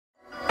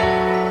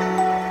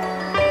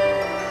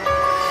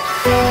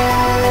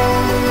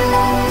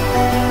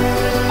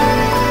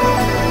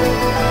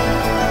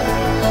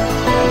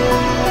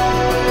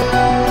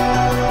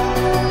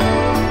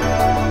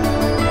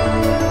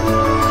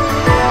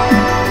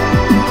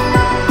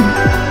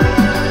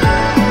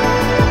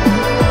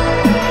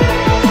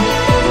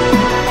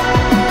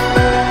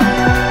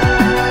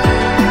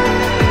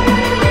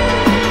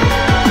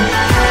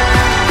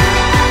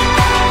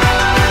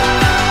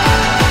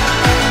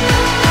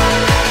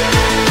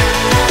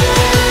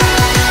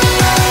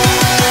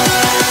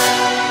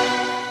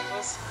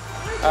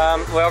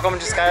welcome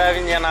to Skydive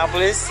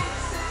Indianapolis.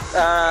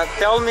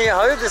 Tell me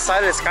how you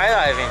decided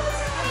skydiving.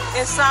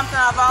 It's something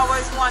I've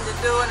always wanted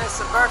to do, and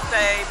it's a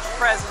birthday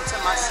present to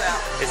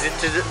myself. Is it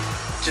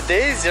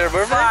today is your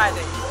birthday?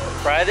 Friday.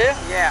 Friday?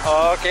 Yeah.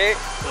 Oh, okay.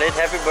 Late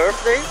happy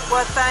birthday.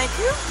 Well, thank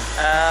you.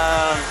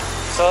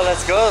 So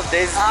let's go.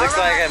 This looks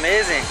like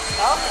amazing.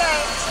 Okay.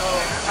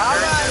 All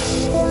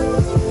right.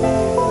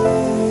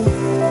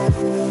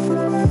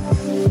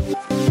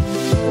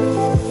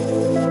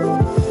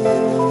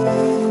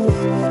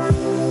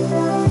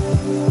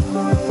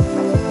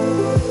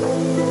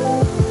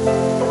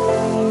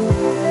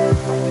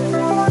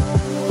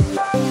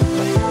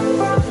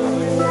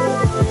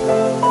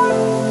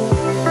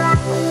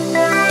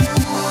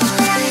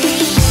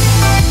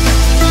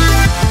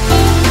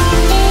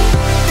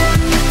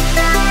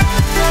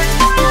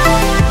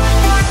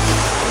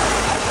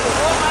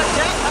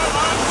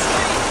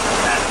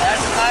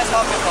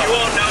 You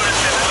won't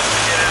notice it once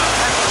you get out.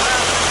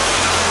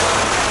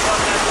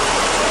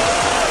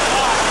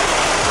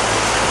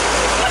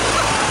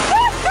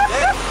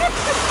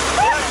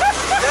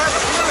 That's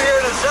you here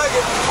in a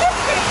second.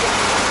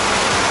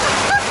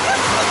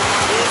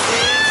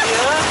 Easy,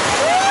 huh?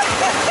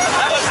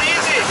 That was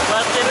easy.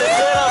 What can you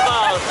say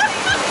about?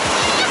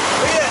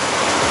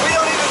 We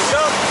don't even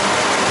jump.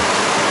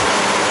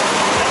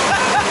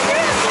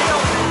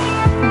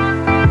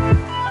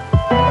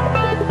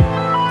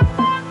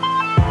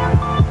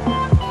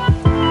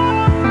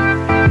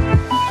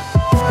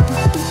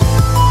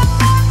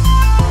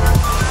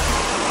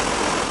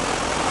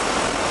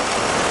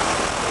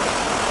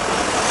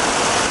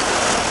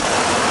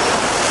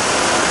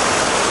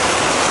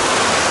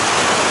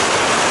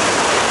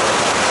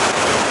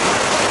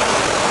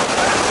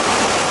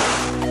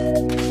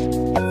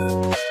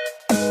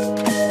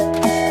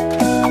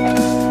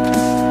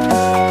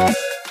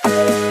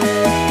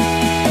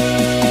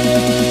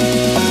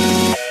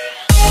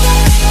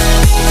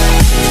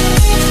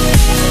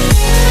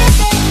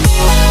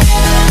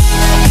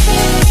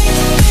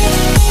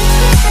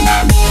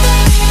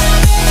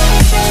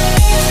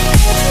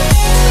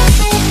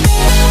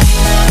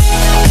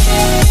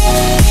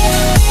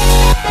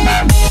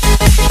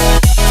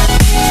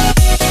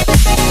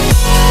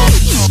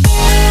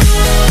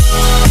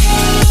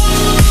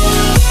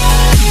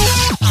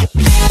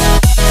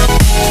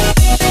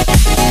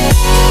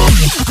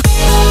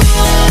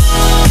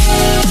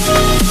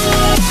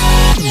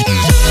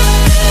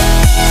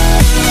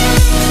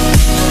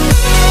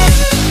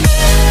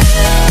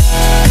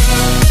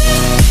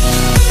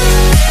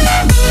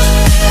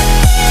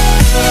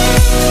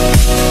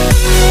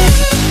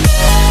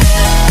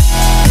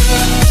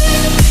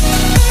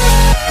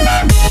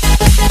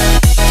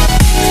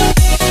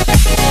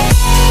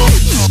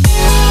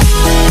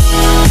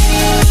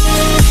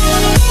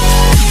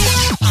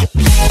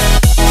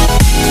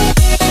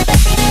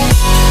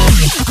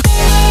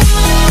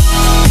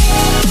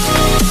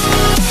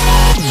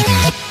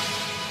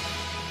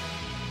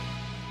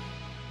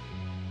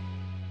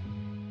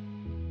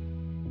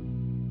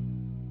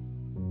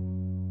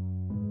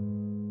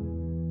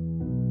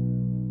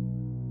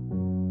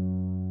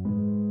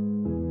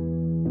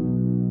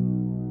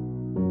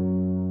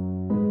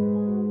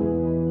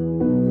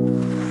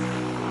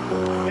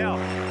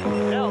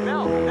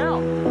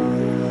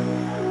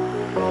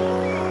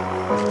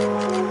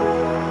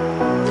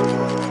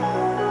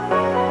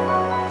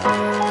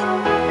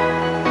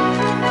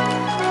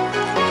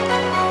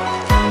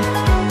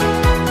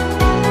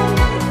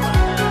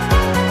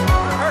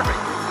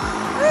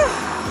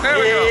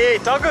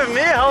 Talk with me,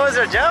 how was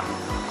your jump?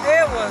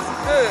 It was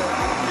good.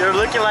 You're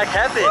looking like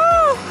happy.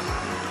 Woo!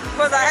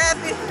 Was I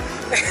happy?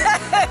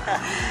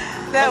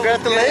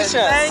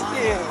 Congratulations. Thank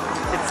you.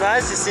 It's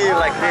nice to see you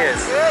like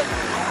this. Good.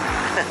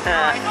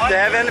 Do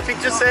you have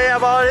anything to say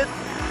about it?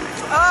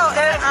 Oh,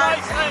 and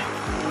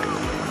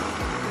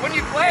when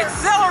you play,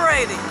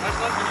 exhilarating.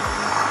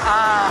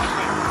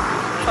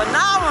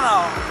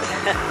 Phenomenal.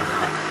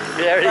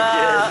 Very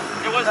good.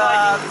 it was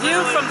The view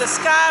from the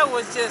sky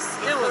was just,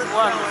 it was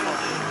wonderful.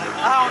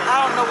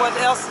 I don't know what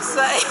else to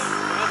say.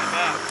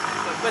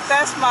 But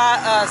that's my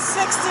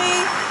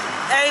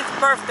 68th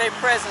birthday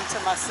present to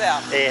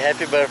myself. Hey,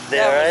 happy birthday,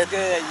 that right?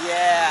 That was good,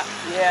 yeah.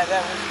 Yeah,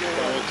 that was good.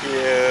 Thank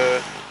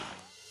you.